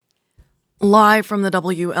Live from the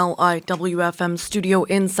WLIWFM studio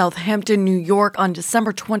in Southampton, New York on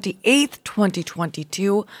December 28th,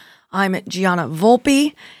 2022. I'm Gianna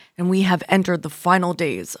Volpe, and we have entered the final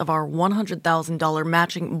days of our $100,000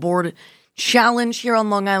 matching board challenge here on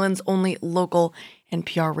Long Island's only local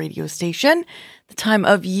NPR radio station. The time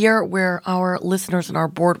of year where our listeners and our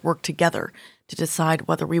board work together to decide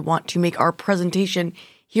whether we want to make our presentation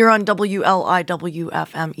here on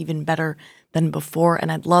WLIWFM even better than before,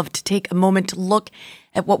 and I'd love to take a moment to look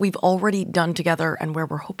at what we've already done together and where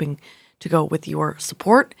we're hoping to go with your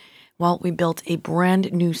support. Well, we built a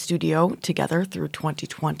brand new studio together through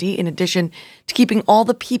 2020. In addition to keeping all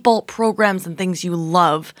the people, programs, and things you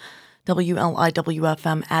love,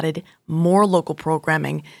 WLIWFM added more local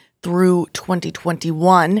programming through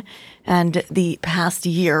 2021 and the past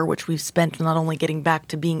year, which we've spent not only getting back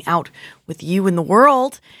to being out with you in the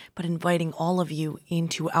world, but inviting all of you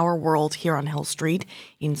into our world here on Hill Street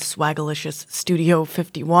in Swagalicious Studio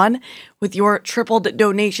 51 with your tripled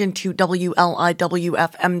donation to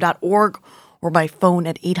WLIWFM.org or by phone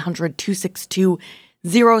at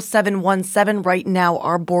 800-262-0717. Right now,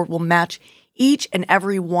 our board will match each and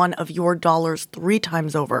every one of your dollars 3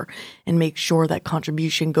 times over and make sure that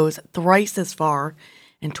contribution goes thrice as far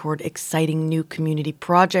and toward exciting new community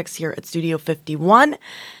projects here at Studio 51,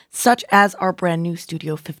 such as our brand new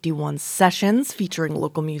Studio 51 sessions featuring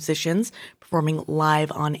local musicians performing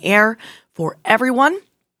live on air for everyone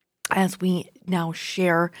as we now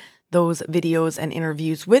share those videos and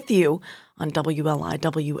interviews with you on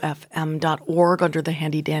WLIWFM.org under the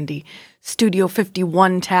handy-dandy Studio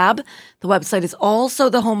 51 tab. The website is also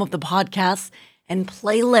the home of the podcasts and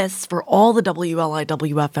playlists for all the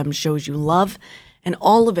WLIWFM shows you love, and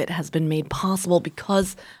all of it has been made possible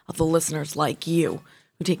because of the listeners like you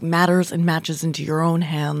who take matters and matches into your own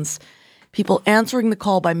hands. People answering the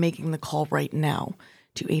call by making the call right now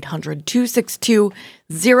to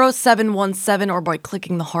 800-262-0717 or by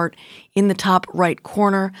clicking the heart in the top right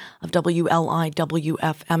corner of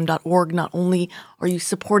WLIWFM.org. Not only are you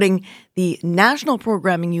supporting the national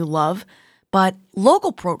programming you love, but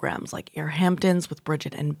local programs like Air Hamptons with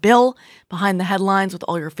Bridget and Bill, Behind the Headlines with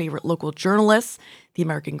all your favorite local journalists, the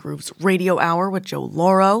American Grooves Radio Hour with Joe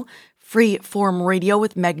Lauro, Free Form Radio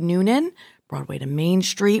with Meg Noonan, Broadway to Main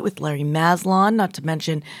Street with Larry Maslon, not to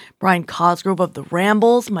mention Brian Cosgrove of The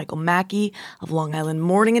Rambles, Michael Mackey of Long Island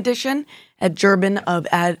Morning Edition, Ed Durbin of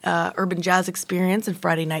Urban Jazz Experience and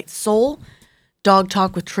Friday Night Soul, Dog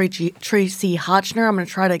Talk with Tracy Hotchner. I'm going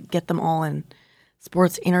to try to get them all in.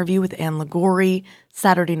 Sports Interview with Ann Ligori,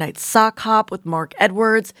 Saturday Night Sock Hop with Mark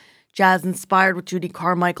Edwards, Jazz Inspired with Judy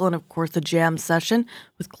Carmichael, and of course the Jam Session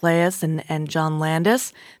with Claes and John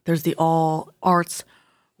Landis. There's the All Arts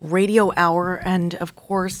Radio Hour, and of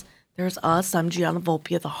course, there's us. I'm Gianna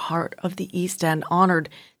Volpe at the heart of the East End, honored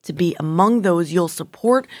to be among those you'll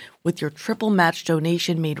support with your triple match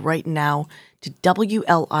donation made right now to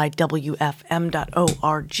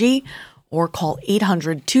WLIWFM.org or call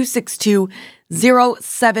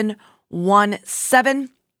 800-262-0717.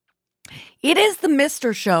 It is the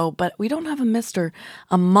Mr. Show, but we don't have a Mr.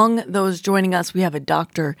 Among those joining us, we have a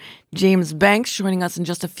Dr. James Banks joining us in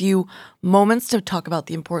just a few moments to talk about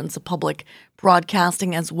the importance of public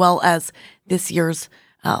broadcasting as well as this year's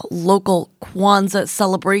local Kwanzaa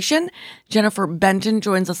celebration. Jennifer Benton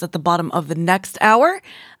joins us at the bottom of the next hour.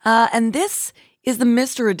 And this is the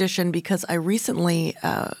Mr. edition because I recently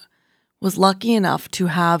was lucky enough to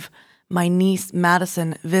have my niece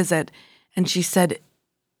Madison visit, and she said,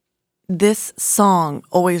 "This song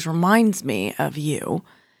always reminds me of you."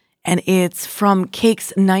 And it's from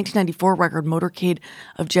Cake's 1994 record, Motorcade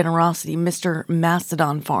of Generosity, Mr.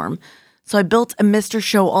 Mastodon Farm. So I built a Mr.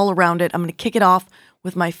 show all around it. I'm going to kick it off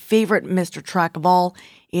with my favorite Mr. track of all.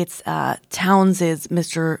 It's Townes'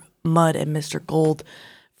 Mr. Mud and Mr. Gold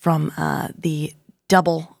from the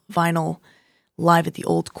double vinyl Live at the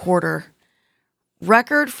Old Quarter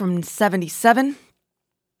record from 77.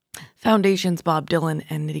 Foundations, Bob Dylan,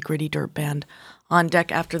 and Nitty Gritty Dirt Band on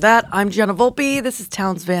deck after that. I'm Gianna Volpe. This is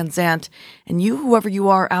Townes Van Zandt. And you, whoever you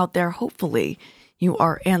are out there, hopefully you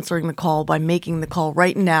are answering the call by making the call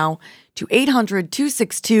right now to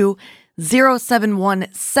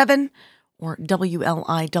 800-262-0717 or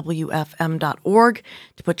WLIWFM.org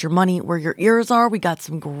to put your money where your ears are. We got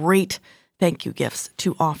some great thank you gifts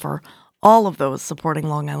to offer all of those supporting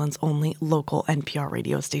Long Island's only local NPR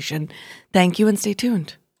radio station. Thank you and stay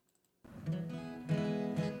tuned.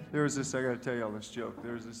 There was this, I gotta tell y'all this joke.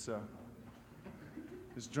 There was this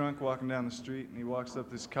drunk walking down the street, and he walks up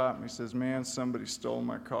to this cop and he says, "Man, somebody stole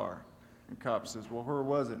my car." And cop says, "Well, where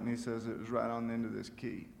was it?" And he says, "It was right on the end of this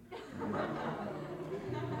key."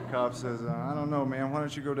 cop says, I don't know, man. Why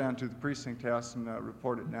don't you go down to the precinct house and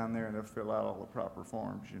report it down there, and they'll fill out all the proper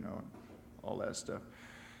forms, you know, and all that stuff.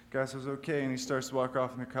 Guy says, okay, and he starts to walk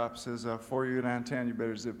off, and the cop says, before you go downtown, you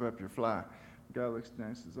better zip up your fly. The guy looks down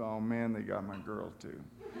and says, oh, man, they got my girl, too.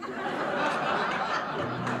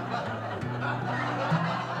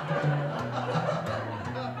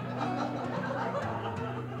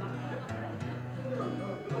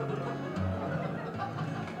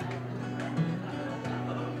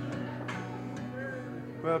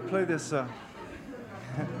 Well, I play this far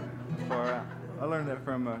out. I learned that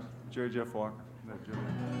from Jerry Jeff Walker. That joke.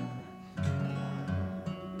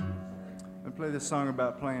 I play this song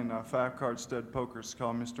about playing 5-card stud poker. It's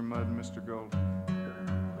called Mr. Mud and Mr. Gold.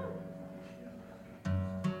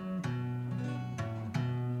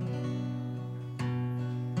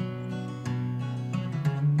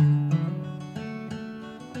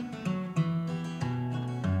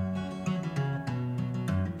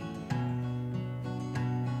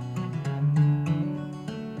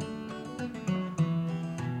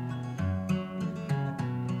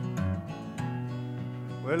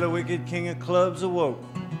 Well, the wicked king of clubs awoke.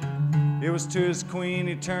 It was to his queen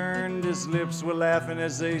he turned. His lips were laughing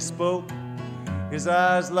as they spoke. His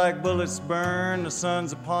eyes like bullets burn. The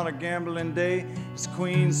sun's upon a gambling day. His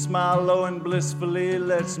queen smiled low and blissfully.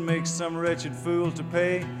 Let's make some wretched fool to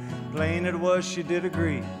pay. Plain it was she did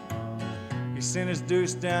agree. He sent his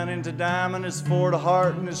deuce down into diamond, his 4 to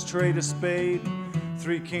heart and his trade a spade.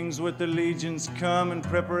 3 kings with their legions come, and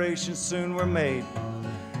preparations soon were made.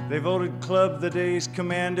 They voted Club the day's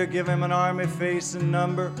commander, give him an army face and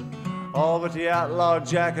number, all but the outlaw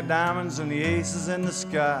Jack of Diamonds and the aces in the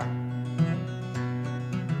sky.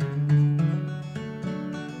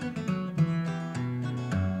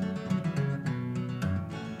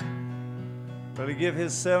 But he give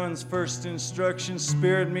his 7's first instruction,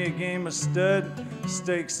 spirit me a game of stud,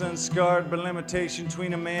 stakes unscarred by limitation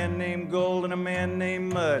between a man named Gold and a man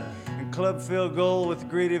named Mud. Club filled Gold with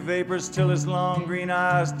greedy vapors till his long green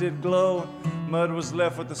eyes did glow. Mud was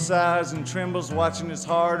left with the sighs and trembles, watching his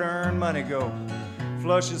hard-earned money go.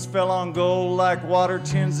 Flushes fell on Gold like water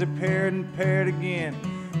tins that paired and paired again.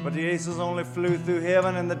 But the aces only flew through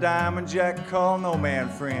heaven, and the Diamond Jack called no man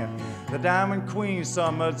friend. The Diamond Queen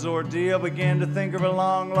saw Mud's ordeal, began to think of her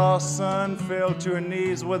long-lost son, fell to her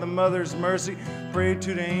knees with a mother's mercy, prayed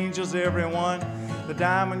to the angels, everyone. The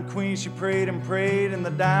Diamond Queen, she prayed and prayed, and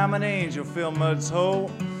the Diamond Angel filled Mud's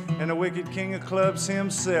hole. And the wicked king of clubs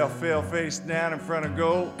himself fell face down in front of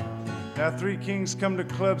Gold. Now 3 kings come to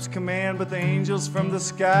club's command, but the angels from the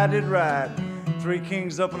sky did ride. 3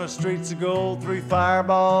 kings up on the streets of gold, 3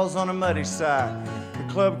 fireballs on a muddy side.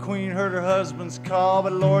 The club queen heard her husband's call,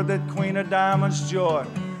 but Lord, that queen of diamonds joy,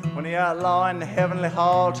 when the outlaw in the heavenly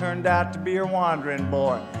hall turned out to be her wandering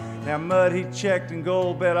boy. Now Mud he checked and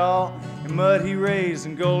Gold bet all, and Mud he raised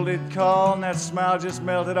and Gold did call, and that smile just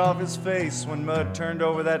melted off his face when Mud turned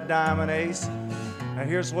over that diamond ace. Now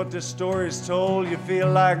here's what this story's told. You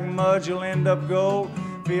feel like Mud, you'll end up Gold.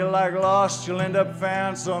 Feel like lost, you'll end up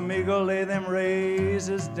found. So amigo, lay them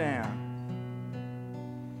raises down.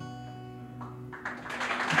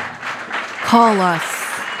 Call us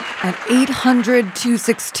at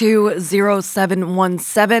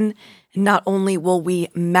 800-262-0717. And not only will we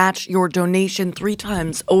match your donation 3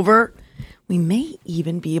 times over, we may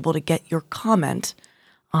even be able to get your comment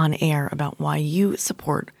on air about why you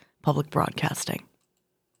support public broadcasting.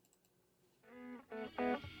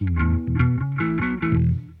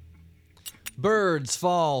 Birds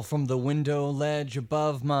fall from the window ledge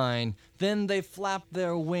above mine, then they flap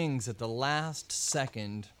their wings at the last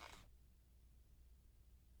second.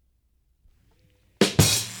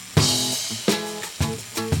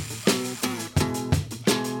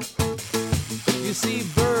 You see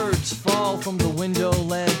birds fall from the window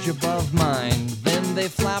ledge above mine, then they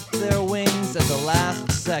flap their wings at the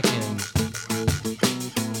last second.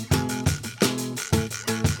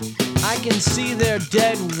 I can see their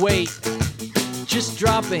dead weight just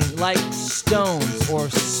dropping like stones or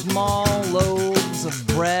small loaves of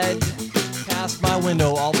bread past my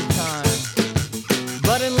window all the time.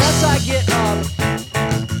 But unless I get up,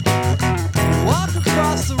 walk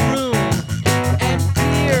across the room and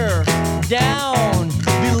peer down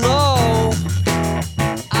below,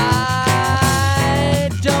 I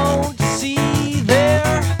don't see their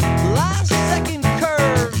last second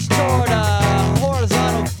curves toward a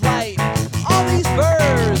horizontal flight. All these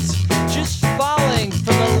birds just falling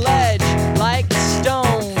from the ledge like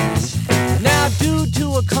stones. Now, due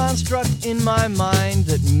to a construct in my mind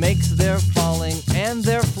that makes their falling and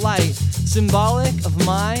their flight symbolic of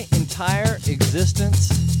my entire existence,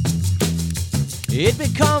 It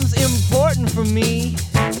becomes important for me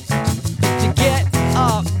to get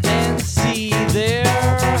up and see their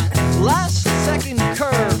last second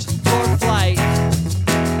curves for flight.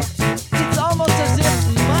 It's almost as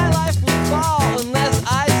if my life will fall unless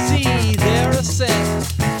I see their ascent.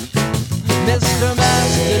 Mr.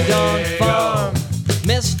 Mastodon Farm,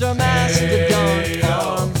 Mr. Mastodon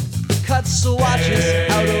Farm, cuts swatches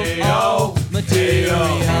out of all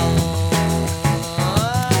material.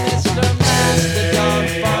 Mr. Mastodon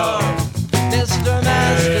Farm, Mr.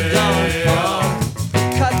 Mastodon Farm,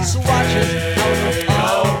 cuts swatches out of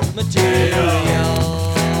all material.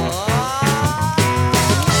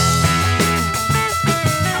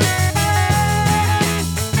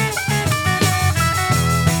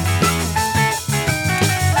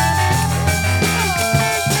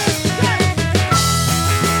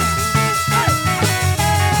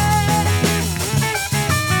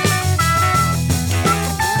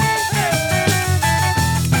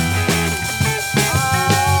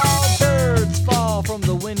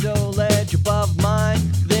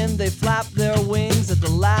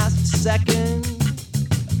 Second,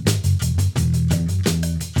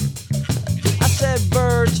 I said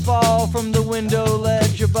birds fall from the window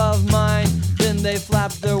ledge above mine, then they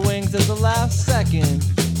flap their wings at the last second.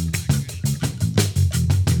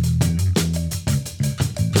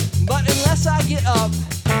 But unless I get up,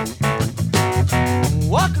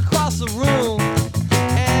 walk across the room,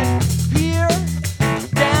 and peer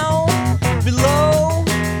down below,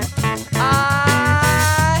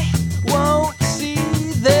 I won't see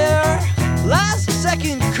their last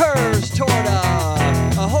second curves toward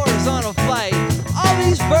a horizontal flight. All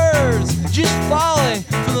these birds just falling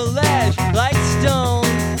from the ledge like stone.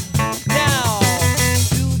 Now,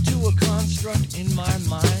 due to a construct in my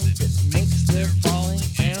mind that makes their falling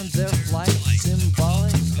and their flight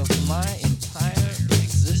symbolic of my entire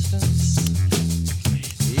existence,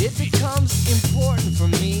 it becomes important for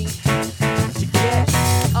me to get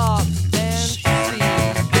up and see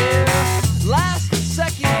their last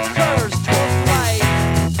second curves toward flight.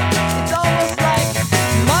 It's almost like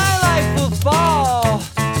my life will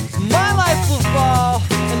fall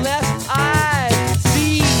unless I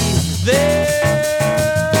see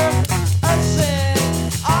their ascent.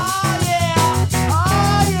 Oh yeah,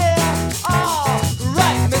 oh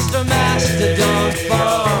right, Mr. Mastodon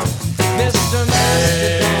Farm, Mr.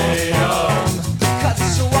 Mastodon Farm, cuts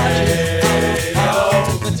swatches out of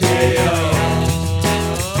all material.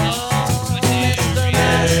 Mr.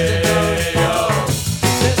 Mastodon Farm,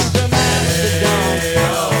 Mr. Mastodon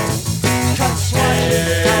Farm, cuts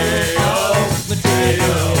swatches out of all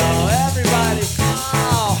material. Everybody,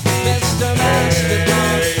 oh, Mr.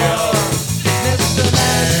 Mastodon Farm, Mr.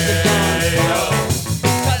 Mastodon Farm,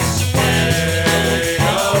 cuts swatches out of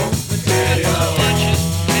all material.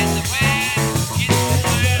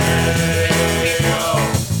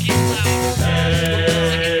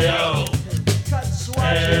 Cuts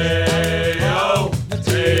swatches out of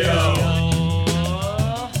material.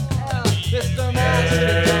 Mr.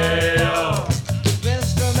 Mastodon,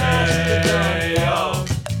 Mr. Mastodon,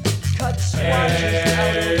 cuts swatches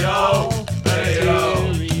out of all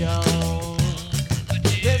material.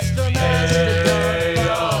 Mr.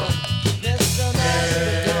 Mastodon, Mr.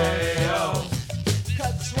 Mastodon,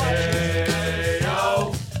 cuts swatches out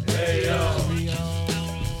of material.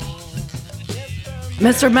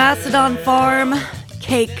 Mr. Mastodon Farm,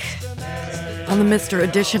 Cake on the Mr.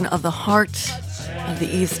 edition of the Heart of the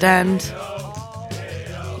East End.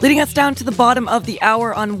 Leading us down to the bottom of the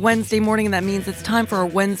hour on Wednesday morning, and that means it's time for our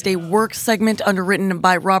Wednesday work segment underwritten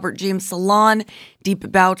by Robert James Salon.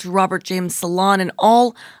 Deep bow to Robert James Salon and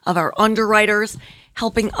all of our underwriters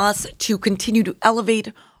helping us to continue to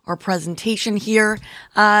elevate our presentation here.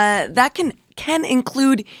 That can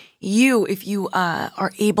include you if you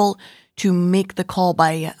are able to make the call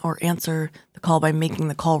or answer the call by making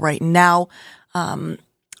the call right now. Our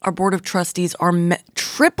Board of Trustees are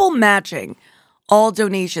triple matching all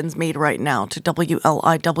donations made right now to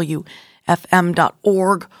WLIWFM.org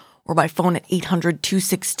or by phone at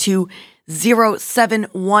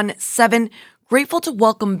 800-262-0717. Grateful to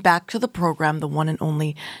welcome back to the program the one and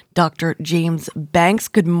only Dr. James Banks.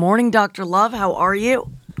 Good morning, Dr. Love. How are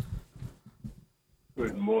you?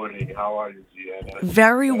 Good morning. How are you, Gianna?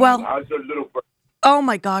 Very well. How's your little bird? Oh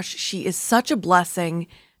my gosh, she is such a blessing.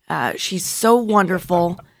 She's so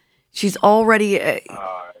wonderful. She's already,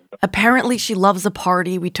 apparently she loves a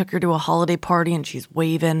party. We took her to a holiday party and she's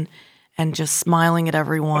waving and just smiling at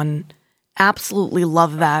everyone. Absolutely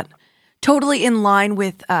love that. Totally in line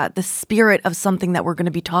with the spirit of something that we're going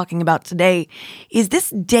to be talking about today. Is this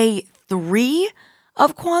day 3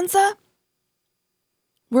 of Kwanzaa?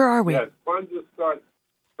 Where are we? Yes, Kwanzaa starts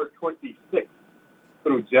for 26th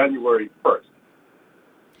through January 1st.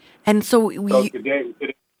 And so So today,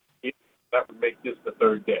 that would make this the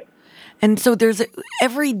third day. And so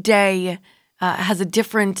every day has a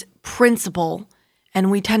different principle, and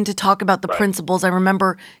we tend to talk about the principles. I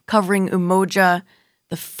remember covering Umoja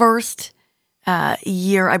the first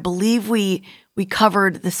year. I believe we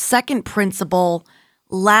covered the second principle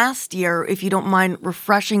last year. If you don't mind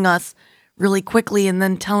refreshing us really quickly and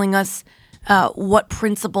then telling us what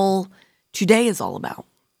principle today is all about.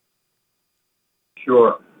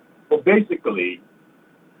 Sure. Well, basically,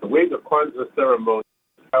 the way the Kwanzaa ceremony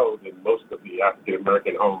is held in most of the African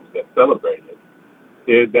American homes that celebrate it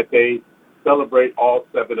is that they celebrate all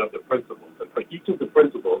 7 of the principles. And for each of the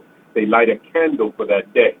principles, they light a candle for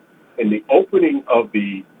that day. And the opening of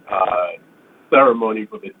the ceremony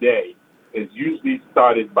for the day is usually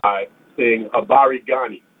started by saying Habari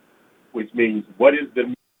Gani, which means, what is the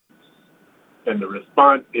news? And the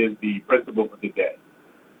response is the principle for the day,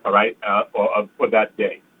 all right, or for that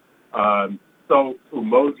day. So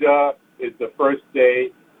Umoja is the first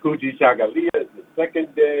day, Kuji Shagalia is the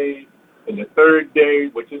second day, and the third day,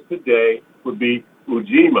 which is today, would be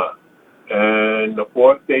Ujima, and the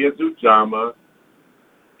fourth day is Ujama,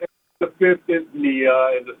 and the fifth is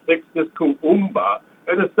Nia, and the sixth is Kuumba,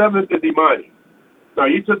 and the seventh is Imani. Now,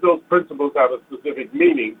 each of those principles have a specific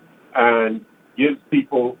meaning and gives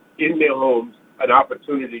people in their homes an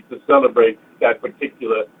opportunity to celebrate that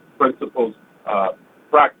particular principle's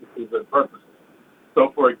practices and purposes.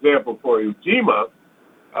 So, for example, for Ujima,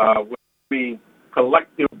 which means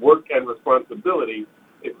collective work and responsibility,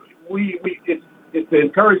 it's to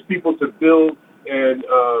encourage people to build and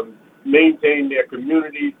maintain their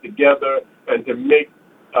communities together and to make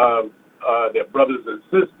their brothers and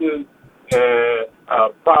sisters and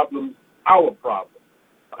problems our problems,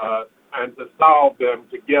 and to solve them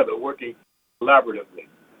together, working collaboratively.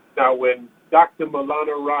 Now, when Dr.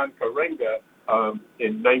 Maulana Ron Karenga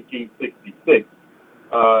in 1966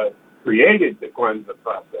 created the Kwanzaa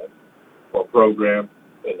process or program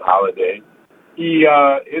and holiday,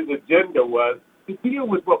 his agenda was to deal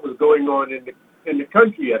with what was going on in the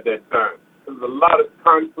country at that time. There was a lot of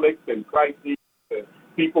conflict and crises, and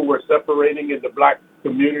people were separating in the black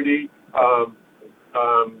community,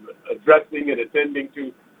 addressing and attending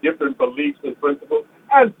to different beliefs and principles,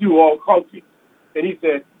 as do all cultures. And he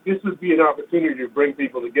said this would be an opportunity to bring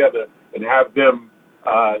people together and have them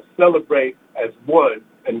celebrate as one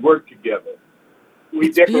and work together. We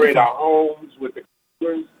decorate our homes with the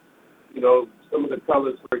colors. You know, some of the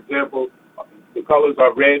colors, for example, the colors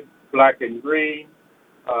are red, black, and green.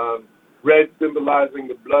 Red symbolizing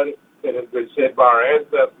the blood that has been shed by our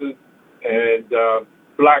ancestors, and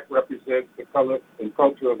black represents the color and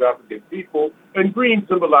culture of African people, and green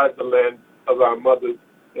symbolizes the land of our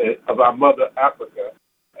mother Africa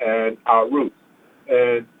and our roots.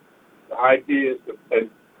 And the idea is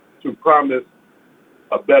to promise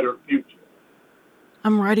a better future.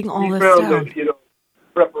 I'm writing all this down. That,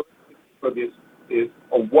 preparation for this is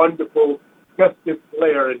a wonderful festive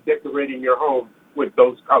flair in decorating your home with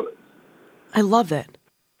those colors. I love it.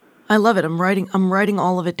 I'm writing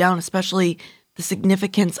all of it down, especially the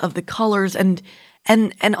significance of the colors and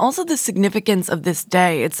also the significance of this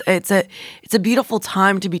day. It's a beautiful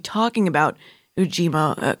time to be talking about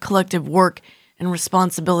Ujima, collective work and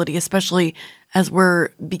responsibility, especially as we're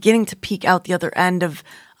beginning to peek out the other end of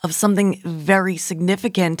something very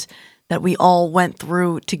significant that we all went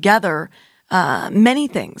through together. Many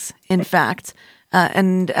things, in fact,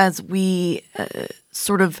 and as we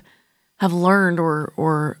sort of have learned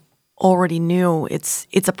or already knew, it's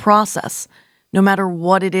a process. No matter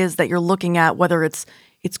what it is that you're looking at, whether it's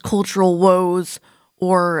cultural woes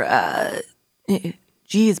or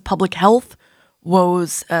public health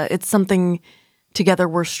woes, it's something together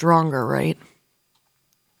we're stronger, right?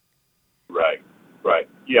 Right.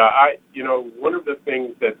 Yeah, one of the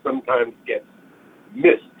things that sometimes gets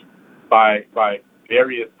missed by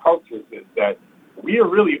various cultures is that we are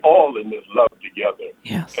really all in this love together.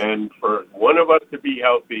 Yes. And for one of us to be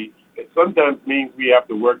healthy, it sometimes means we have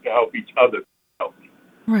to work to help each other be healthy.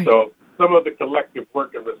 Right. So some of the collective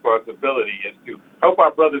work and responsibility is to help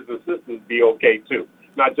our brothers and sisters be okay too,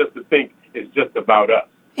 not just to think it's just about us.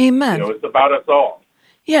 Amen. It's about us all.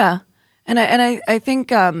 Yeah, and I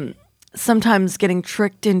think sometimes getting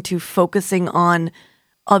tricked into focusing on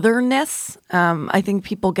otherness. I think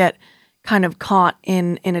people get kind of caught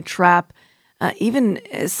in a trap. Even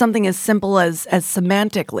something as simple as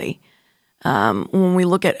semantically, when we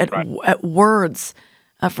look at words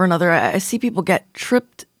for another, I see people get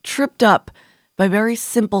tripped up by very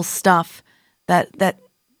simple stuff that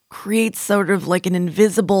creates sort of like an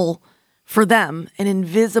invisible, for them, an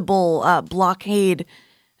invisible blockade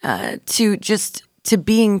to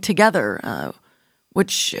being together,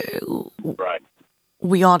 which Right.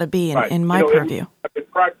 we ought to be in my purview. In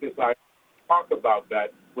practice, I talk about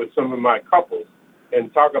that with some of my couples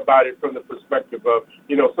and talk about it from the perspective of,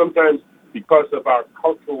 sometimes because of our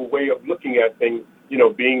cultural way of looking at things,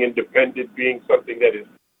 being independent, being something that is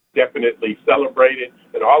definitely celebrated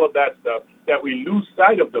and all of that stuff, that we lose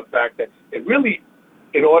sight of the fact that it really,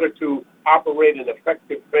 in order to operate an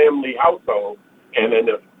effective family household and an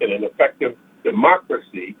effective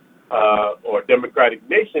democracy or democratic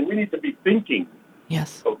nation, we need to be thinking,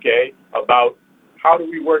 Yes. okay, about how do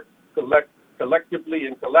we work collectively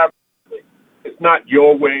and collaboratively. It's not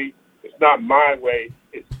your way, it's not my way,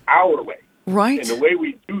 it's our way. Right. And the way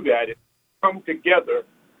we do that is come together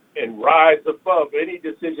and rise above any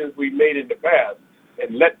decisions we made in the past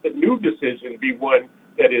and let the new decision be one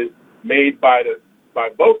that is made by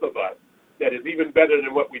both of us that is even better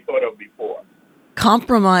than what we thought of before.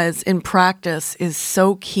 Compromise in practice is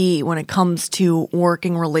so key when it comes to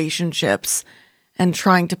working relationships and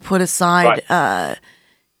trying to put aside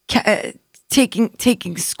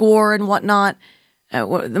taking score and whatnot.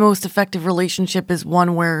 The most effective relationship is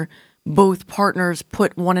one where both partners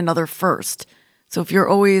put one another first. So if you're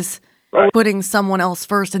always putting someone else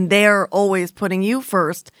first and they're always putting you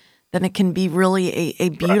first, then it can be really a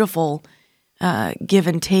beautiful give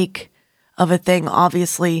and take of a thing.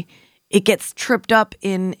 Obviously, it gets tripped up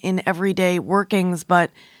in everyday workings,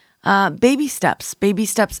 but baby steps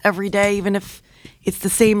every day, even if it's the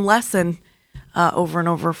same lesson over and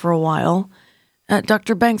over for a while.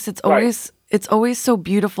 Dr. Banks, it's always so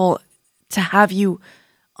beautiful to have you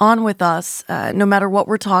on with us, no matter what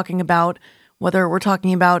we're talking about, whether we're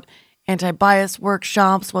talking about anti-bias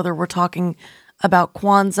workshops, whether we're talking about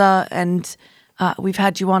Kwanzaa, and we've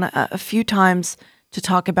had you on a few times to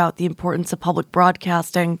talk about the importance of public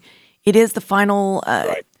broadcasting. It is the final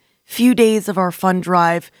few days of our fund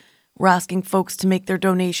drive. We're asking folks to make their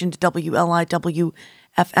donation to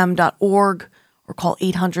WLIWFM.org or call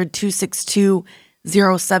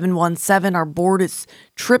 800-262-0717. Our board is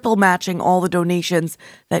triple matching all the donations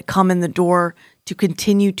that come in the door to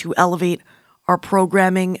continue to elevate our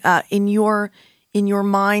programming. In your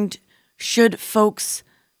mind, should folks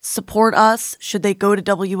support us? Should they go to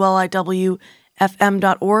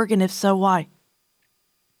WLIWFM.org? And if so, why?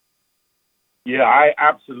 Yeah, I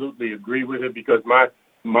absolutely agree with it because my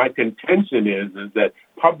contention is that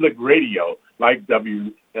public radio, like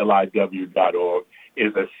WLIW.org,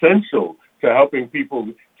 is essential to helping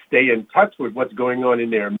people stay in touch with what's going on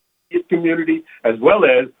in their immediate community as well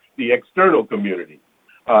as the external community.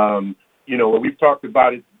 When we've talked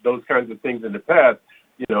about it, those kinds of things in the past,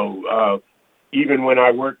 even when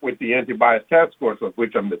I work with the Anti-Bias Task Force, of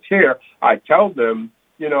which I'm the chair, I tell them,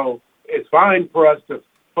 it's fine for us to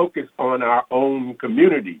focus on our own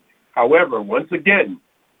community. However, once again,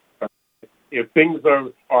 if things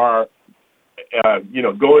are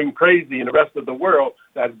going crazy in the rest of the world,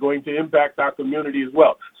 that's going to impact our community as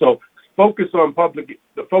well. So the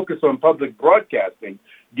focus on public broadcasting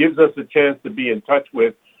gives us a chance to be in touch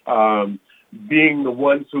with being the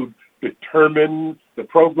ones who determine the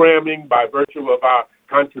programming by virtue of our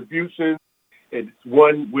contributions. It's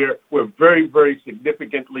one we're very, very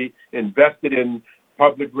significantly invested in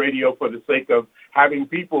public radio for the sake of having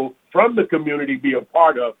people from the community be a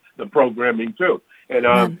part of the programming too.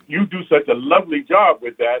 And you do such a lovely job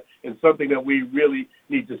with that, and something that we really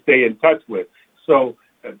need to stay in touch with. So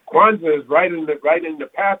Kwanzaa is right in the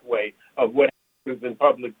pathway of what happens in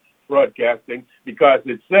public broadcasting because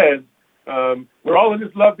it says we're all in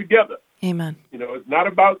this love together. Amen. It's not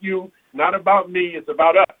about you, not about me. It's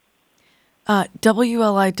about us.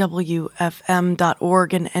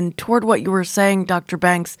 WLIWFM.org. And toward what you were saying, Dr.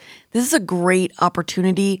 Banks, this is a great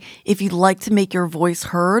opportunity if you'd like to make your voice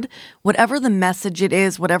heard, whatever the message it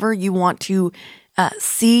is, whatever you want to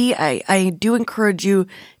see. I do encourage you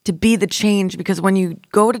to be the change because when you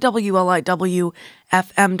go to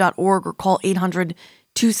WLIWFM.org or call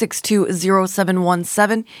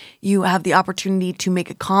 800-262-0717, you have the opportunity to make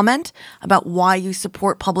a comment about why you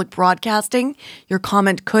support public broadcasting. Your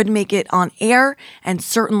comment could make it on air and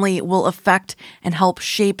certainly will affect and help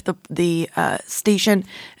shape the station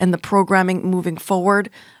and the programming moving forward.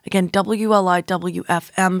 Again,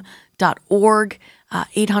 WLIWFM.org,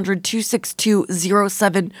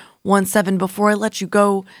 800-262-0717. Before I let you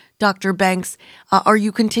go, Dr. Banks, are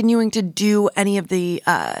you continuing to do any of the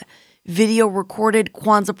video recorded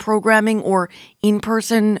Kwanzaa programming or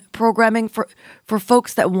in-person programming for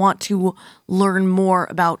folks that want to learn more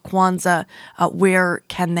about Kwanzaa? Where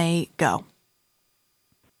can they go?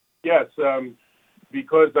 Yes,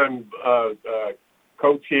 because I'm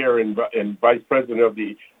co-chair and vice president of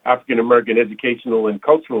the African American Educational and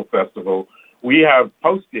Cultural Festival, we have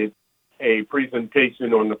posted a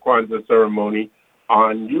presentation on the Kwanzaa ceremony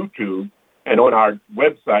on YouTube and on our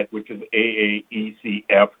website, which is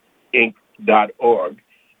aaecfinc.org.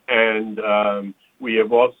 And I'm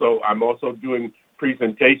also doing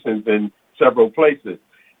presentations in several places.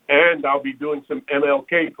 And I'll be doing some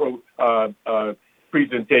MLK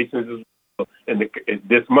presentations as well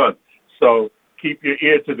this month. So keep your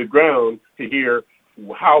ear to the ground to hear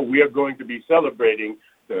how we are going to be celebrating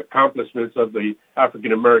the accomplishments of the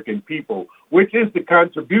African American people, which is the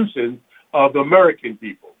contribution of American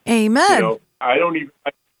people. Amen. I don't even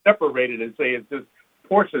separate it and say it's just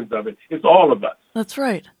portions of it. It's all of us. That's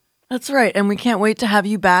right. That's right. And we can't wait to have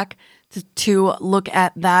you back to look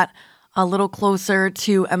at that a little closer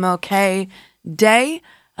to MLK Day.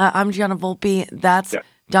 I'm Gianna Volpe. That's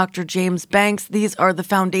Dr. James Banks. These are the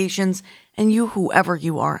foundations. And you, whoever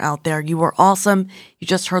you are out there, you are awesome. You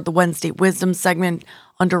just heard the Wednesday Wisdom segment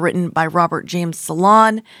underwritten by Robert James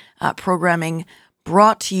Salon, programming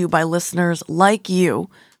brought to you by listeners like you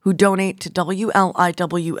who donate to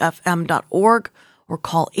WLIWFM.org or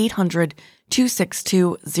call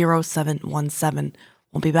 800-262-0717.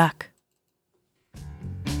 We'll be back.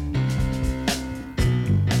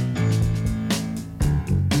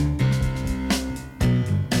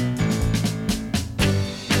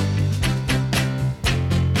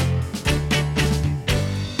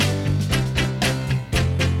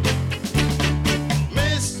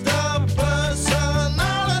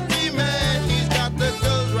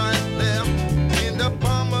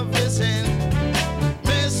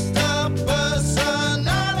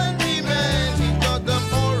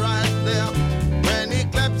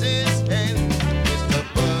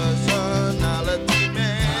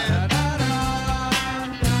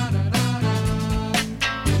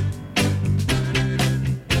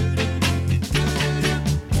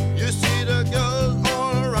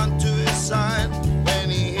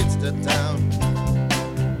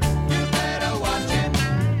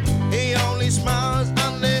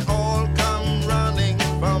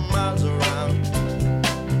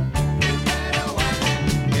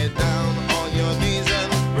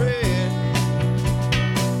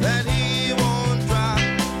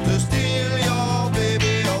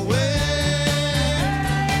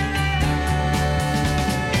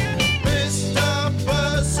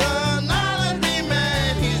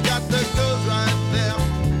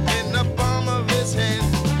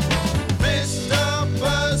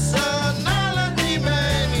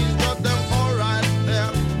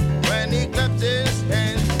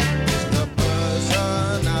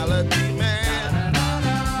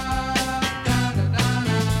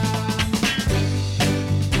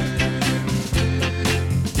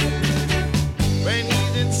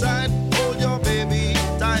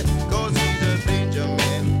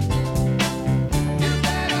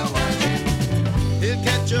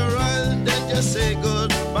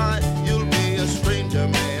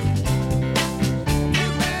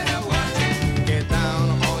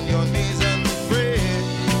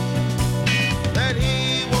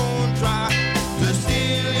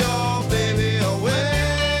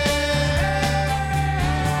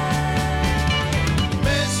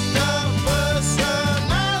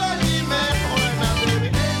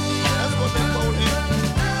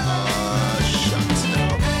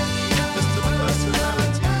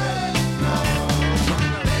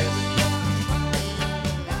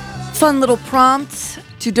 Fun little prompt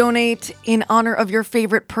to donate in honor of your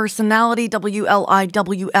favorite personality,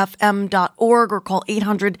 WLIWFM.org, or call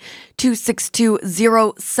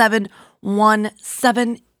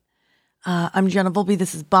 800-262-0717. I'm Gianna Volpe.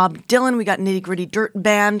 This is Bob Dylan. We got Nitty Gritty Dirt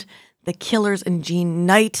Band, The Killers, and Gene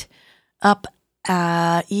Knight up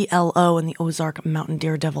ELO and the Ozark Mountain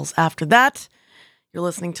Daredevils. After that, you're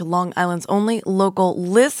listening to Long Island's only local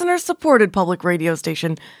listener-supported public radio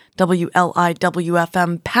station,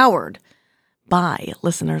 WLIWFM, powered by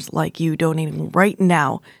listeners like you, donating right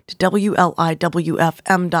now to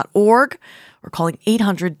WLIWFM.org or calling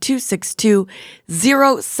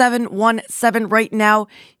 800-262-0717. Right now,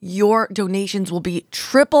 your donations will be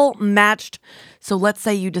triple matched. So let's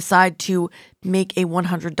say you decide to make a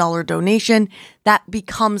 $100 donation. That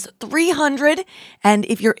becomes $300. And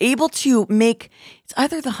if you're able to make, it's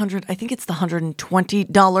either the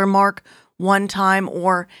 $120 mark one time,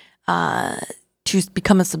 or to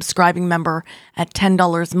become a subscribing member at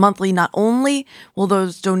 $10 monthly. Not only will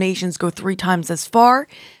those donations go 3 times as far,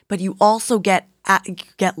 but you also get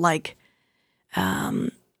like,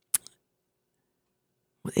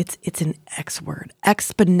 it's an X word,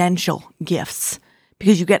 exponential gifts,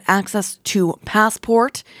 because you get access to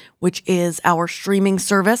Passport, which is our streaming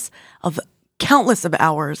service of countless of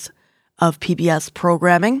hours of PBS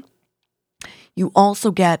programming. You also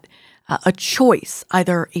get a choice,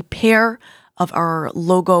 either a pair of our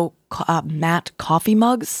logo matte coffee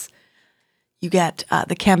mugs, you get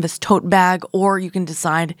the canvas tote bag, or you can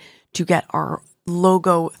decide to get our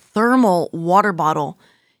logo thermal water bottle.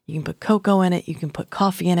 You can put cocoa in it, you can put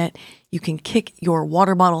coffee in it, you can kick your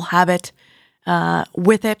water bottle habit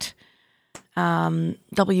with it.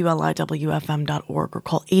 WLIWFM.org or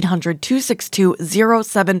call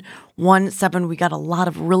 800-262-0717. We got a lot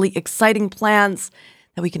of really exciting plans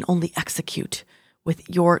that we can only execute with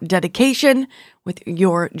your dedication, with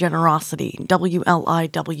your generosity.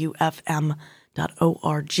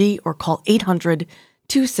 WLIWFM.org or call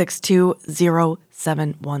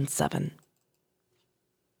 800-262-0717.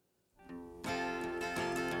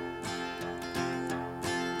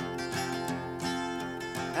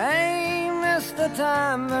 Hey, Mr.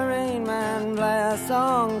 Tambourine Man, play a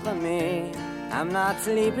song for me. I'm not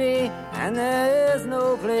sleepy, and there is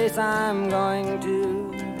no place I'm going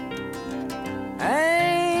to.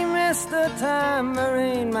 Hey, Mr.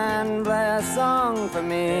 Tambourine Man, play a song for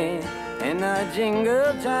me. In the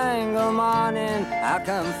jingle jangle morning, I'll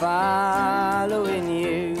come following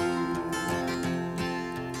you.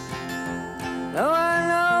 Though I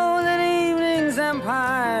know that evening's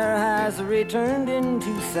empire has returned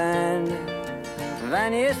into sand,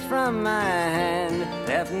 vanished from my hand,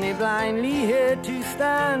 left me blindly here to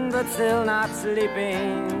stand, but still not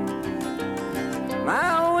sleeping.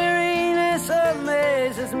 My weariness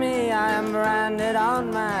amazes me, I am branded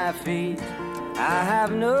on my feet. I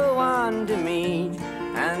have no one to meet,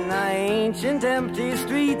 and the ancient empty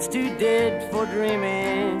streets too dead for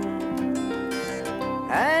dreaming.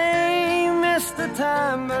 Hey, Mr.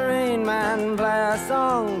 Tambourine Man, play a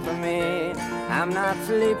song for me. I'm not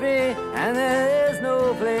sleepy, and there is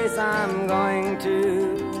no place I'm going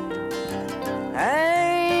to.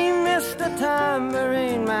 Hey, Mr.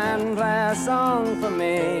 Tambourine Man, play a song for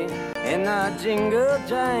me. In the jingle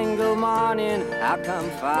jangle morning, I'll come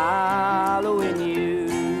following you.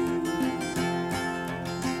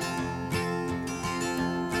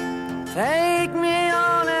 Take me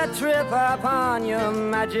on a trip upon your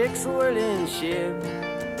magic swirling ship.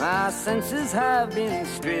 My senses have been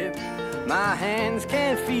stripped, my hands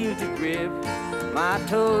can't feel to grip, my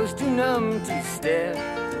toes too numb to step.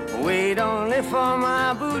 Wait only for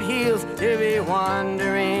my boot heels to be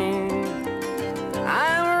wandering.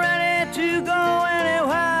 I'm ready to go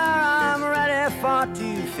anywhere, I'm ready for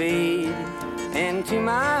to fade into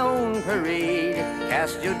my own parade.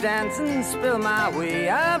 Cast your dance and spill my way,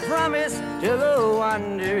 I promise to go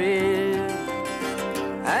under it.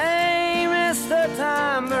 Hey, Mr.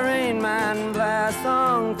 Tambourine Man, play a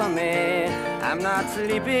song for me. I'm not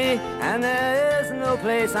sleepy, and there is no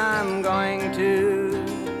place I'm going to.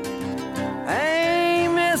 Hey,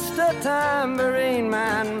 Mr. Tambourine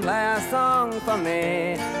Man, play a song for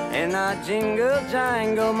me. In a jingle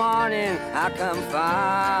jangle morning, I come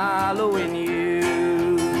following you.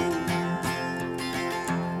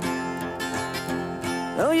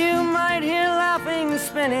 Though you might hear laughing,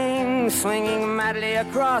 spinning, swinging madly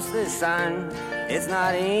across the sun, it's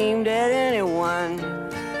not aimed at anyone,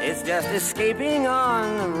 it's just escaping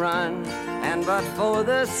on the run. And but for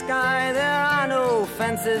the sky, there are no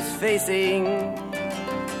fences facing.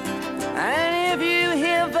 And if you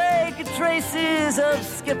hear vague traces of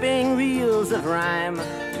skipping reels of rhyme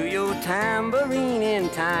to your tambourine in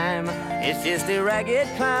time, it's just a ragged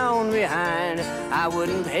clown behind. I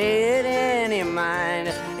wouldn't pay it any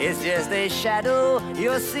mind. It's just a shadow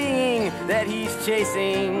you're seeing that he's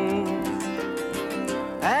chasing.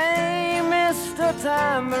 Hey, Mr.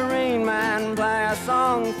 Tambourine Man, play a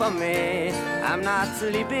song for me. I'm not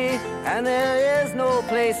sleepy, and there is no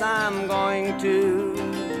place I'm going to.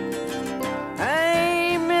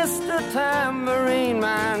 Hey, Mr. Tambourine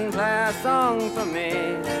Man, play a song for me.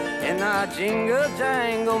 In the jingle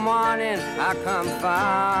jangle morning, I come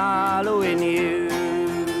following you.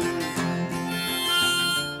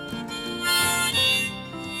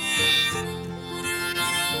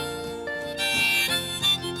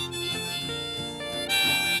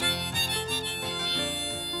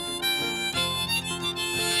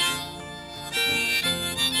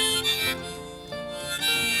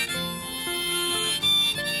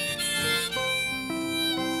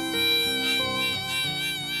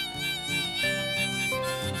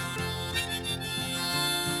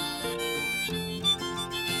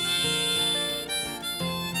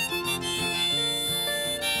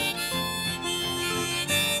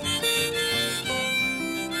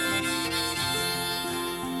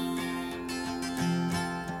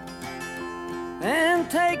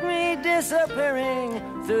 take me disappearing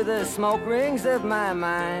through the smoke rings of my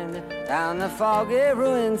mind, down the foggy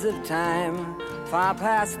ruins of time, far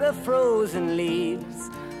past the frozen leaves,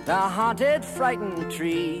 the haunted, frightened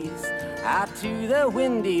trees, out to the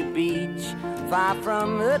windy beach, far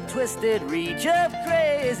from the twisted reach of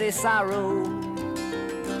crazy sorrow.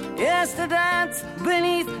 Yes, to dance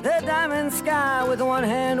beneath the diamond sky with one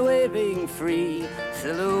hand waving free,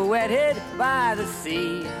 silhouetted by the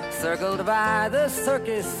sea, circled by the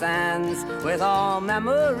circus sands, with all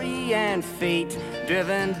memory and fate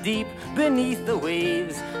driven deep beneath the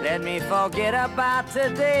waves. Let me forget about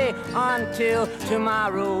today until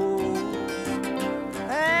tomorrow.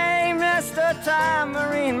 Hey, Mr.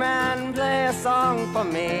 Tambourine Man, play a song for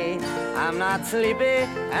me. I'm not sleepy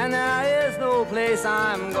and there is no place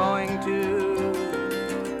I'm going to.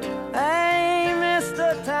 Hey,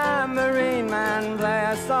 Mr. Tambourine Man, play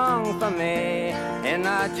a song for me. In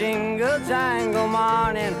the jingle jangle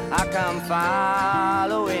morning, I come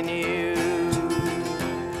following you.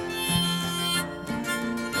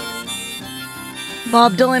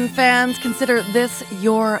 Bob Dylan fans, consider this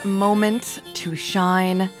your moment to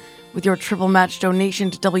shine with your triple match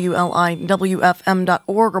donation to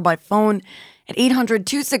WLIWFM.org or by phone at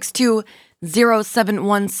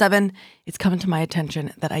 800-262-0717. It's coming to my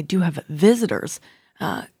attention that I do have visitors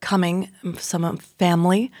coming, some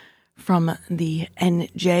family from the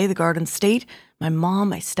NJ, the Garden State, my mom,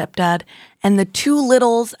 my stepdad, and the two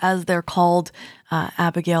littles, as they're called,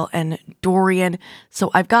 Abigail and Dorian. So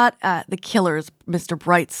I've got the Killers, Mr.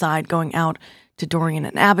 Brightside, going out to Dorian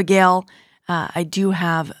and Abigail. I do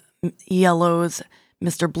have ELO's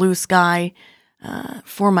Mr. Blue Sky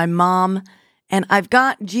for my mom. And I've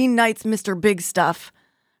got Gene Knight's Mr. Big Stuff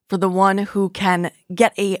for the one who can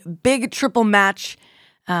get a big triple match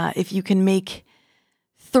if you can make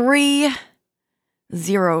 3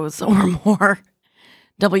 zeros or more.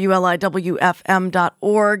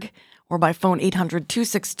 WLIWFM.org or by phone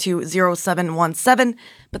 800-262-0717.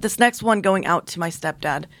 But this next one going out to my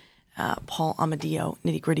stepdad, Paul Amadeo,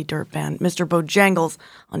 Nitty Gritty Dirt Band, Mr. Bojangles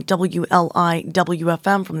on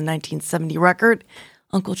WLIWFM from the 1970 record,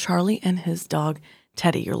 Uncle Charlie and his dog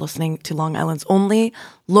Teddy. You're listening to Long Island's only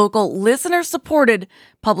local listener-supported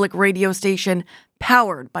public radio station,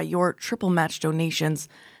 powered by your triple match donations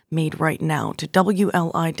made right now to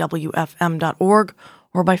WLIWFM.org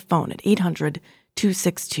or by phone at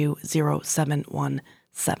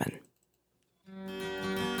 800-262-0717.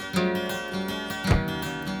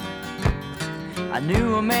 I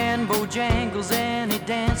knew a man, Bojangles, and he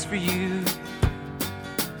danced for you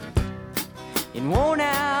in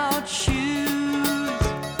worn-out shoes,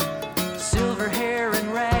 silver hair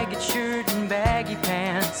and ragged shirt and baggy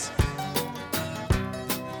pants,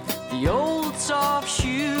 the old soft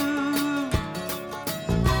shoe.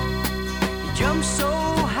 He jumped so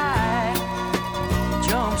high,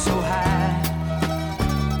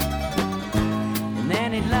 and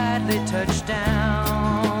then he lightly touched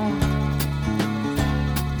down.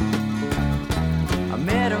 I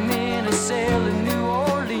met him in a cell in New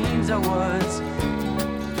Orleans. I was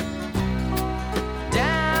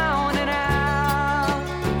down and out.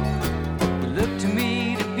 He looked to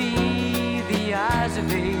me to be the eyes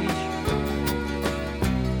of age.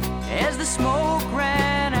 As the smoke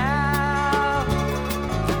ran out,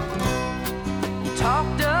 he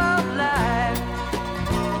talked of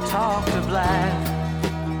life,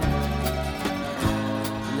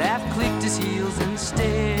 Laugh clicked his heels and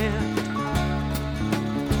stepped.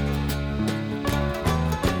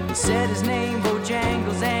 He said his name,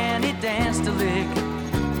 Bojangles, and he danced a lick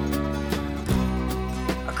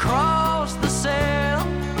across the cell.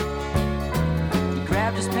 He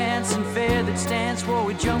grabbed his pants and feathered stance, whoa,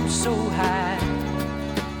 he jumped so high.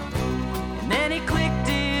 And then he clicked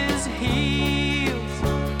his heels.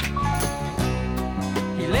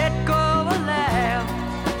 He let go of a laugh,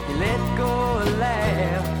 he let go of a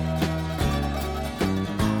laugh.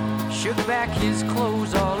 Shook back his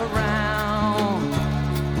clothes all around.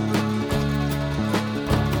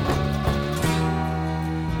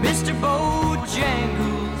 Mr.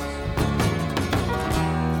 Bojangles,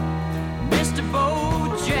 Mr.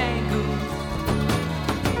 Bojangles,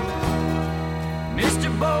 Mr.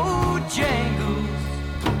 Bojangles,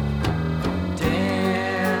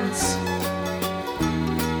 dance.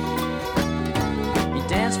 He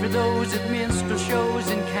danced for those at minstrel shows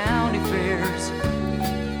and county fairs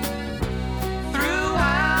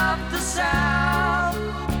throughout the South.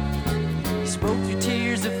 He spoke through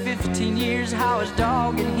tears of 15 years, how his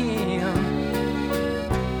dog and him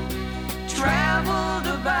traveled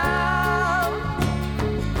about.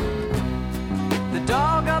 The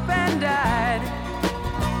dog up and died,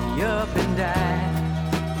 he up and died.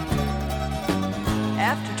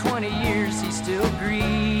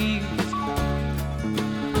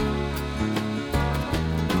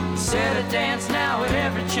 gotta dance now at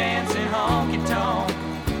every chance in honky-tonk.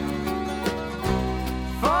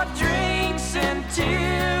 For drinks and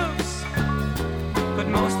tips, but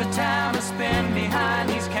most of the time I spend behind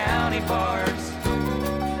these county bars.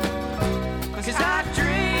 'Cause I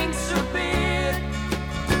drinks a bit.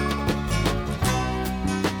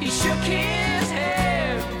 He shook his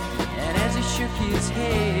head, and as he shook his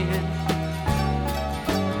head,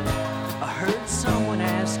 I heard someone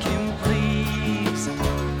ask him, please,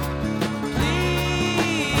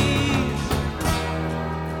 please,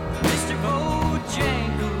 Mr.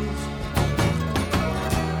 Bojangles,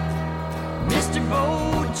 Mr.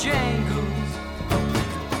 Bojangles,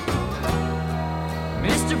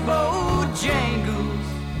 Mr. Bojangles,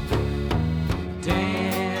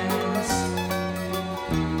 dance.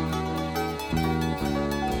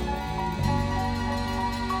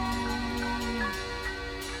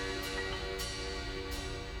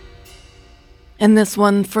 And this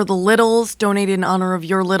one for the Littles, donated in honor of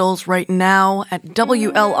your Littles right now at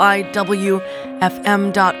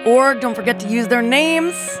WLIWFM.org. Don't forget to use their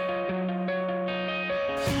names.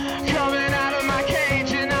 Coming out of my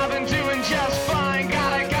cage and I've been doing just fine.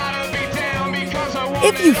 Gotta be down because I want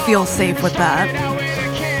If you feel safe with that. it out with a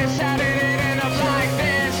kiss. How did it end up like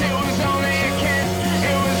this? It was only a kiss.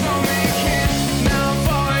 It was only a kiss. Now I'm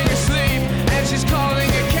falling asleep and she's calling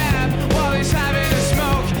a cab while he's having a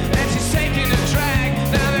smoke and she's taking a drag.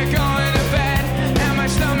 Now they're going to bed and my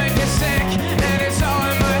stomach is sick and it's all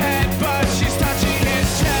in my head, but she's touching his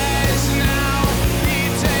chest. Now he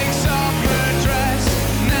takes off her dress.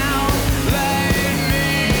 Now let me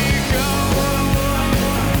go.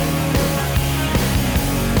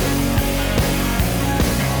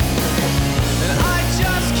 And I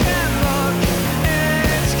just can't look,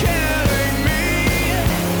 it's killing me.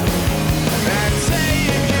 And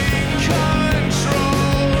taking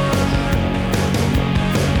control.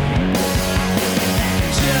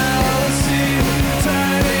 Jealousy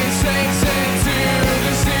turning saints into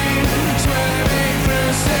the sea, swimming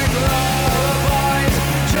through sick lullabies,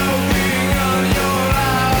 choking on your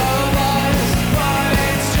alibis. But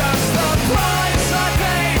it's just the price I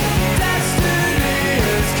pay. Destiny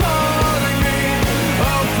is calling me.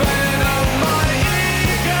 Open up my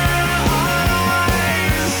eager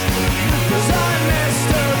eyes, 'cause I missed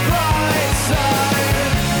the bright side.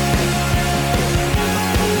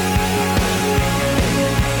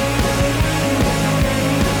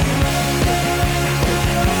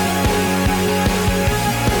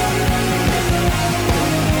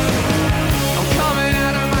 I'm coming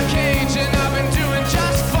out of my cage and I've been doing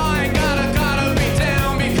just fine. Gotta be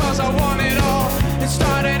down because I want it all. It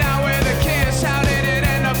started out with a kiss. How did it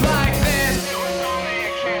end up like this? It was only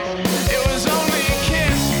a kiss. It was only a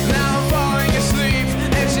kiss. Now I'm falling asleep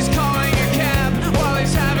and she's calling a cab while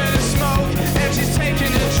he's having a smoke and she's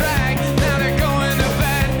taking a drag. Now they're going to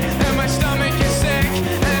bed and my stomach is sick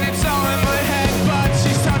and it's all in my head, but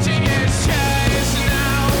she's touching his chest.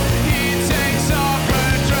 Now he takes off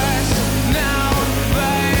her dress. Now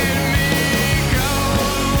let me go.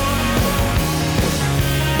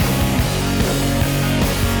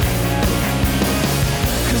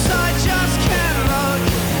 'Cause I just can't look,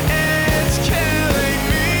 it's killing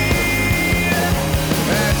me.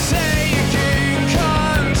 And taking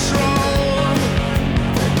control.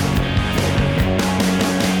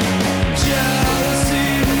 Jealousy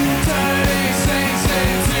turning saints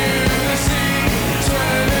into the sea,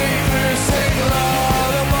 swimming through sick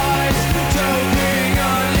lullabies, choking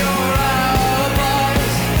on your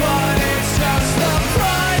alibis. But it's just the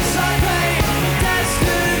price I pay.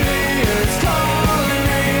 Destiny is calling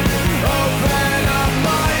me. Open up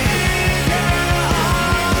my eager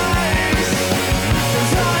eyes,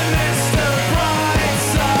 'cause I missed the bright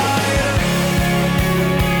side.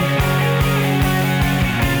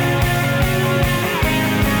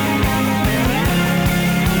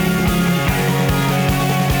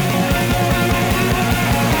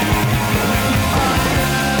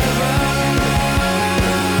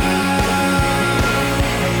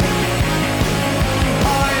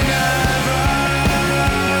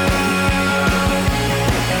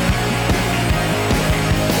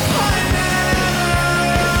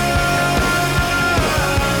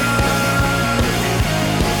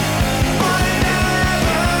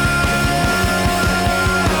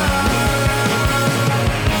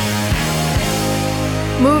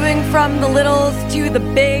 Moving from the Littles to the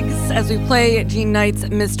Bigs as we play Gene Knight's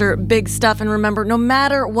Mr. Big Stuff. And remember, no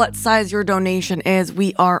matter what size your donation is,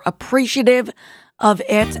 we are appreciative of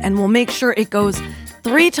it, and we'll make sure it goes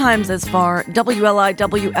 3 times as far.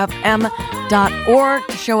 WLIWFM.org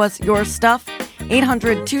to show us your stuff.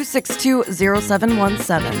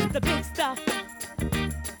 800-262-0717. The big stuff.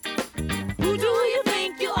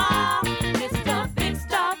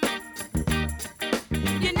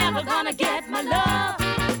 my love.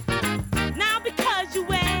 Now because you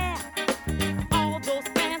wear all those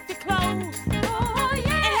fancy clothes, oh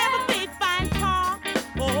yeah, and have a big fine car,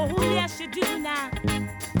 oh yes you do now.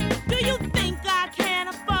 Do you think I can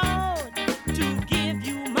afford to give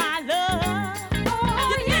you my love?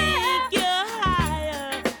 Oh you think you're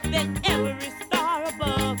higher than every star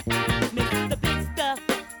above, Mr. Big Stuff?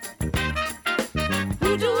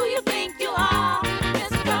 Who do you think you are,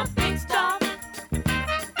 Mr. Big Stuff?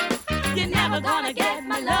 You're never gonna get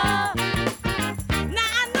my love. Now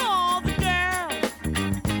I know all the girls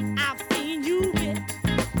I've seen you with.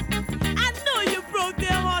 I know you broke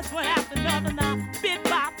their hearts one after another now, bit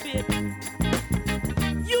by bit.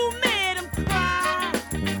 You made them cry.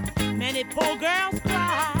 Many poor girls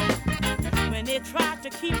cry when they try to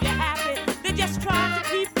keep you happy. They just try to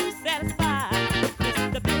keep you satisfied.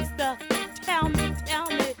 Mr. Big Stuff, tell me,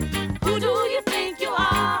 who do you think you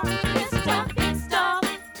are, Mr. Big Stuff?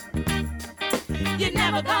 You're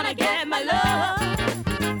never gonna get my love.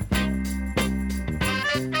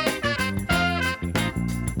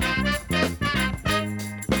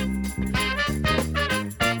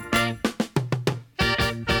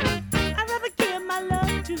 I'd rather give my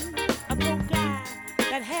love to a broke guy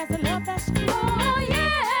that has a love that's true. Oh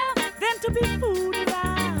yeah, than to be fooled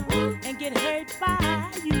around and get hurt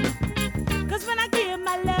by you. 'Cause when I give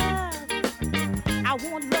my love, I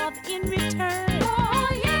want love in return. Oh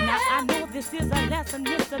yeah. Now I know this is a lesson,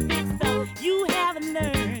 Mr. Big Stuff, you haven't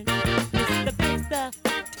learned. Mr. Big Stuff,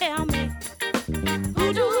 tell me,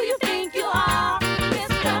 who do you think you are,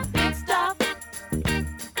 Mr. Big Stuff?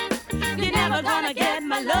 You're never gonna get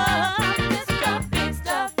my love, Mr. Big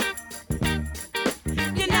Stuff.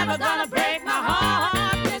 You're never gonna break my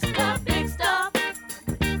heart, Mr. Big Stuff.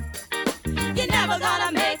 You're never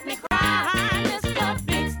gonna make me cry, Mr.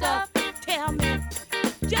 Big Stuff. Tell me,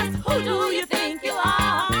 just who do you think you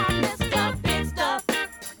are, Mr. Big Stuff?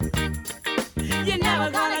 You're never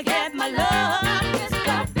gonna get my love,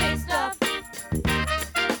 Mr. Big Stuff.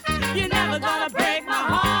 You're never gonna break my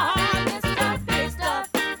heart, Mr. Big Stuff.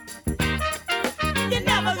 You're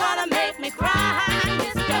never gonna make me cry,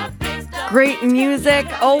 Mr. Big Stuff. Great music,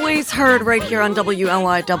 always heard right here on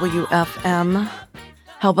WLIWFM.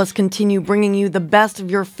 Help us continue bringing you the best of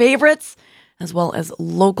your favorites, as well as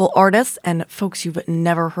local artists and folks you've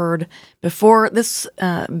never heard before. This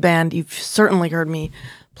band, you've certainly heard me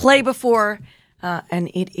play before, and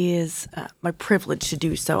it is my privilege to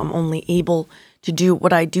do so. I'm only able to do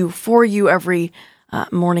what I do for you every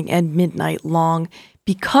morning and midnight long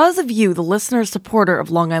because of you, the listener supporter of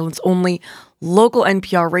Long Island's only local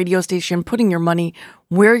NPR radio station, putting your money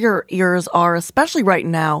where your ears are, especially right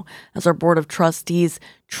now as our Board of Trustees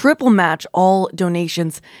triple match all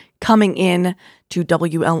donations coming in to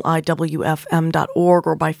WLIWFM.org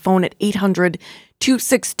or by phone at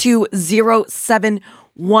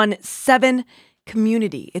 800-262-0717.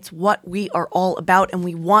 Community. It's what we are all about, and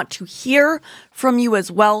we want to hear from you as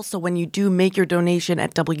well. So when you do make your donation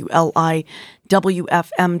at WLIWFM.org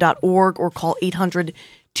or call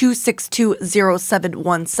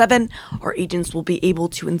 800-262-0717, our agents will be able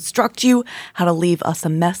to instruct you how to leave us a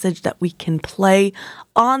message that we can play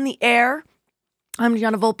on the air. I'm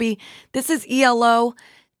Gianna Volpe. This is ELO.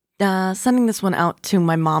 Sending this one out to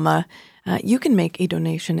my mama. You can make a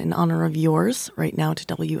donation in honor of yours right now to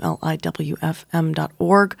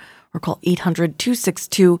WLIWFM.org or call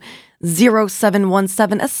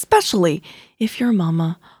 800-262-0717, especially if your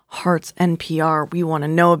mama hearts NPR. We want to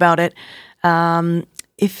know about it.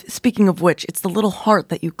 Speaking of which, it's the little heart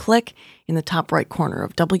that you click in the top right corner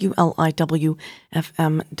of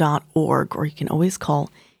WLIWFM.org, or you can always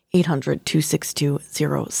call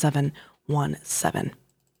 800-262-0717.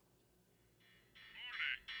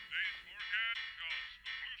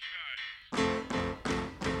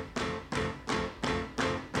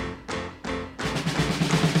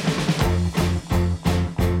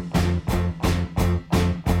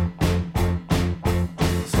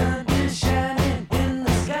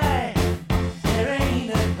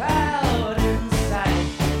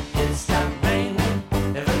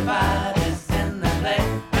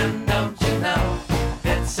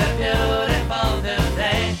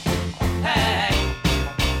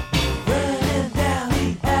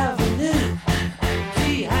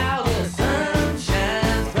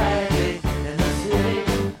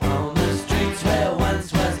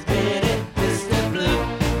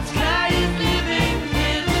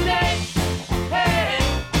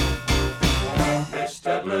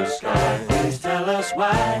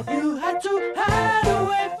 Why you had to hide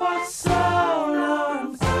away for so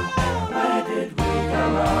long? Where did we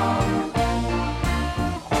go wrong?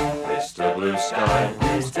 Mr. Blue Sky,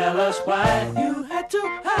 please tell us why you had to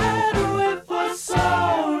hide away for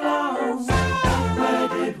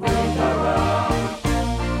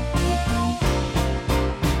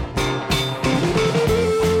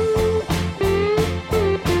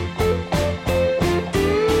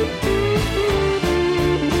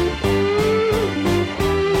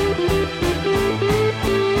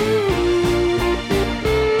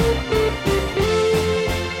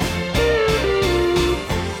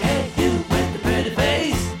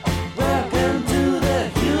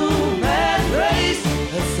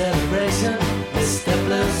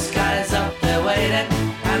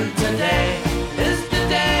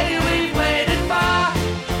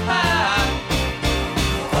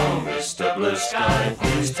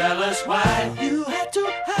why you had to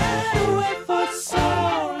hide away for so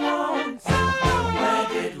long. Where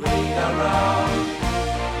did we go wrong?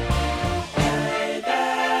 Hey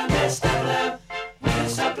there, Mr. Blue,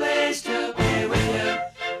 here's a place to be with you.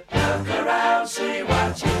 Look around, see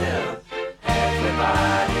what you do.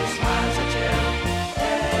 Everybody smiles at you.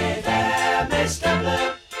 Hey there, Mr. Blue,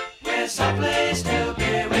 here's a place to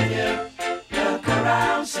be with you. Look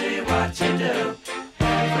around, see what you do.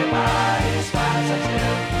 Everybody smiles at you.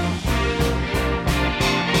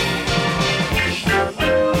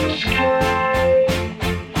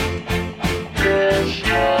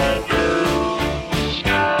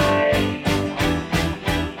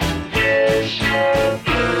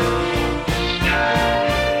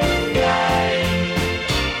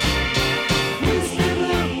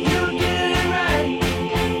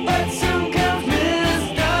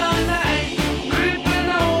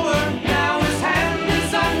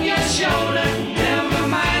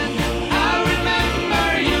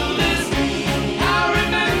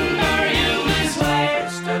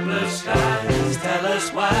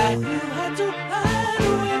 Why you had to hide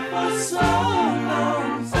away for so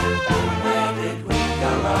long? Where did we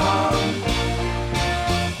go wrong?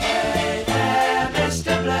 Hey there,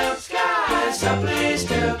 Mr. Blue Sky, it's a place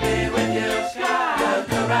to be with you. Look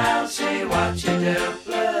around, see what you do.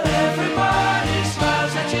 Everybody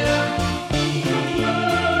smiles at you.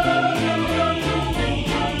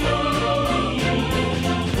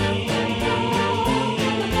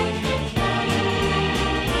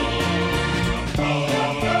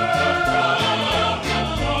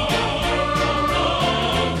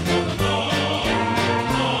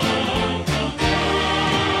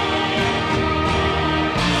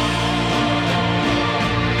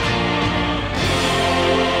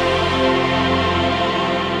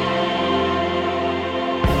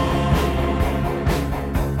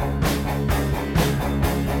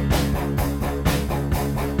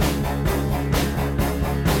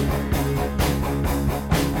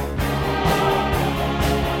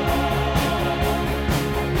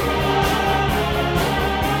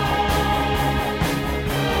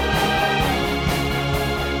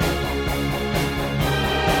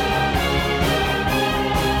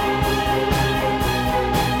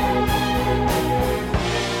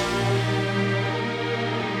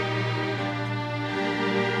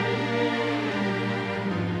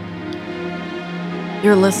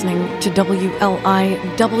 You're listening to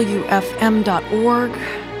WLIWFM.org,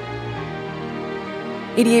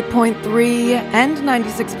 88.3 and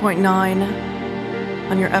 96.9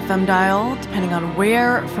 on your FM dial, depending on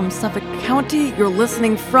where from Suffolk County you're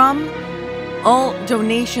listening from. All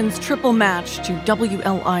donations triple match to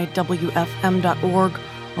WLIWFM.org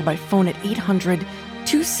or by phone at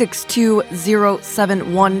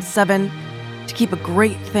 800-262-0717 to keep a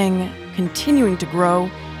great thing continuing to grow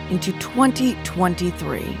into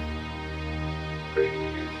 2023.